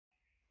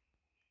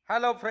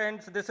Hello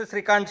friends, this is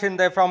Srikant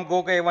Shinde from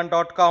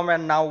GoGoA1.com,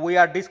 and now we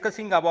are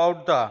discussing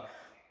about the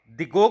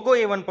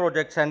GoGoA1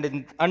 projects,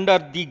 and under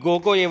the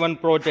GoGoA1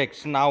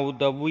 projects now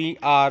we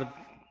are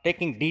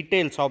taking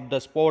details of the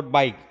sport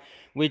bike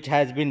which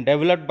has been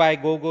developed by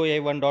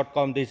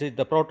GoGoA1.com. This is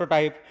the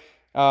prototype.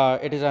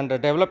 It is under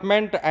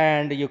development,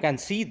 and you can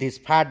see this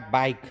fat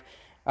bike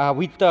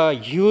with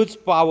huge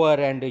power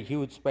and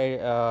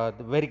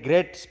very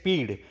great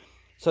speed.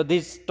 So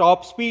this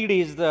top speed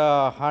is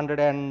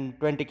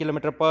 120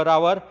 kilometer per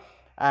hour,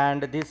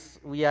 and this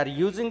we are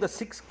using the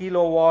 6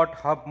 kilowatt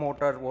hub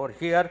motor over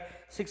here.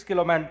 6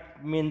 kilowatt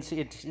means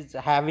it is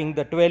having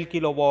the 12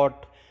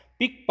 kilowatt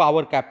peak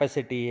power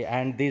capacity,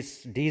 and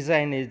this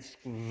design is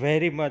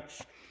very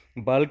much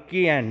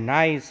bulky and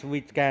nice,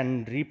 which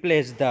can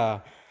replace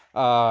the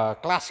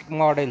classic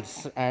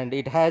models, and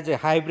it has a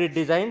hybrid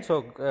design.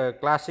 So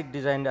classic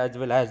design as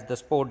well as the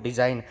sport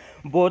design,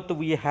 both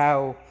we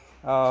have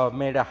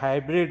made a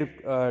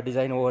hybrid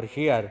design over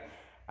here,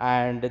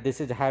 and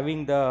this is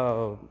having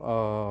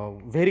the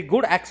very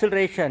good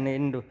acceleration.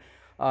 In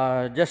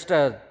just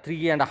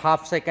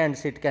 3.5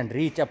 seconds it can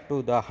reach up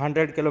to the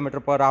 100 kilometer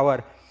per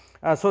hour.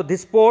 So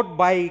this sport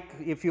bike,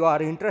 if you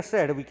are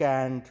interested, we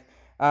can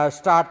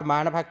start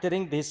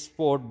manufacturing this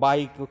sport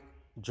bike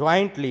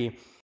jointly.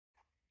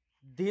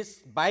 This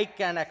bike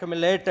can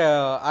accumulate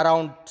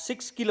around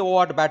 6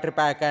 kilowatt battery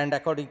pack, and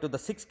according to the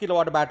 6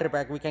 kilowatt battery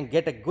pack we can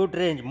get a good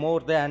range more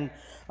than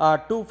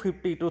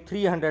 250 to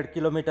 300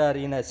 kilometer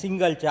in a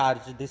single charge.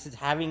 This is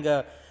having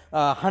a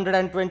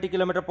 120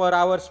 kilometer per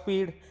hour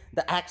speed.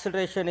 The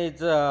acceleration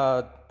is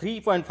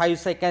 3.5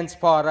 seconds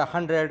for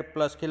 100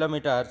 plus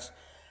kilometers,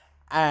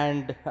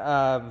 and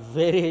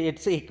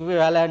it's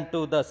equivalent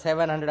to the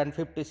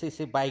 750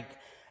 cc bike.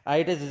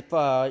 It is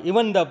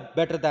even the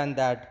better than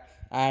that,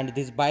 and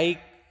this bike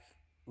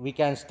we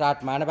can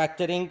start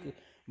manufacturing.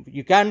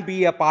 You can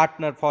be a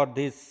partner for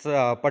this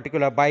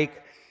particular bike,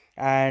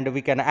 and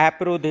we can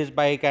approve this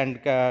bike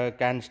and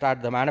can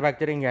start the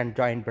manufacturing and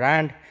joint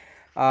brand.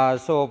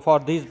 So for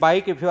this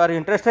bike, if you are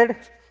interested,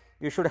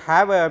 you should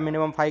have a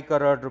minimum 5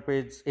 crore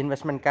rupees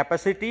investment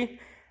capacity,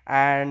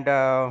 and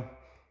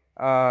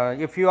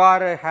if you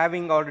are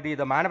having already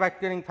the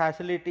manufacturing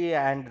facility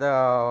and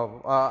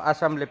the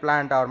assembly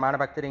plant or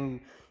manufacturing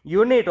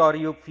unit, or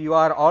if you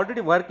are already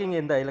working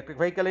in the electric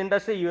vehicle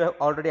industry, you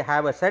already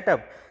have a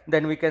setup,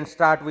 then we can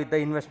start with the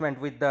investment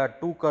with the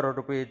 2 crore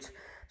rupees.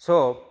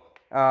 So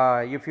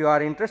if you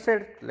are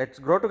interested, let's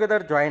grow together,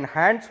 join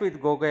hands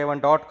with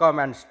GoGoA1.com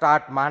and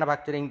start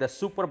manufacturing the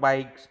super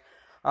bikes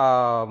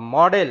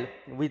model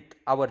with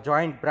our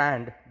joint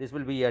brand. This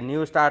will be a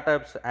new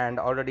startups, and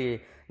already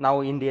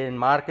now Indian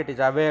market is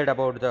aware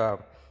about the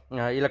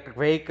electric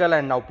vehicle,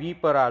 and now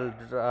people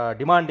are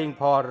demanding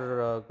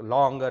for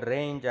longer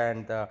range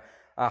and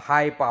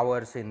high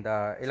powers in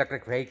the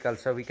electric vehicle.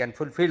 So we can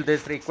fulfill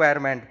this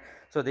requirement.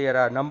 So there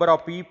are a number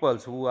of people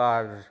who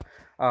are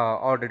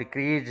already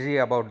crazy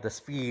about the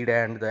speed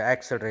and the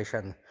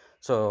acceleration.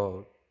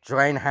 So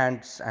join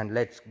hands and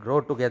let's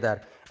grow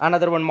together.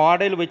 Another one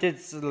model which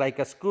is like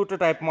a scooter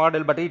type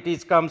model, but it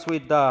is comes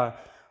with the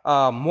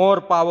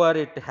more power.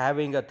 It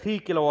having a 3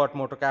 kilowatt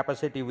motor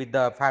capacity with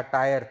the fat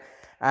tire,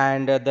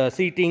 and the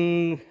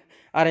seating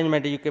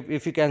arrangement,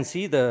 if you can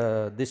see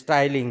the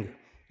styling,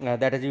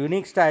 that is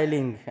unique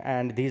styling.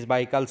 And this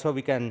bike also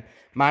we can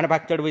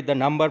manufacture with the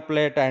number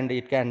plate, and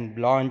it can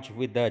launch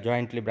with the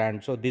jointly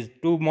brand. So these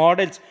two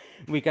models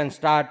we can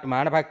start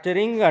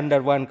manufacturing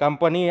under one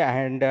company,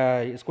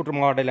 and scooter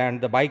model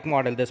and the bike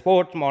model, the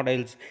sports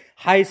models,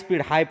 high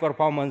speed, high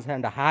performance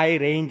and high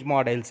range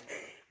models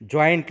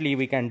jointly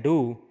we can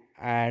do.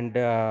 And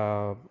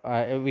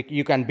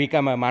you can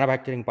become a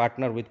manufacturing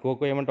partner with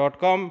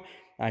GoGoA1.com,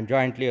 and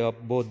jointly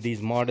both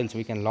these models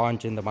we can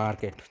launch in the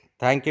market.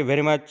 Thank you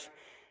very much.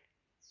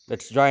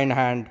 Let's join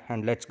hand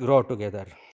and let's grow together.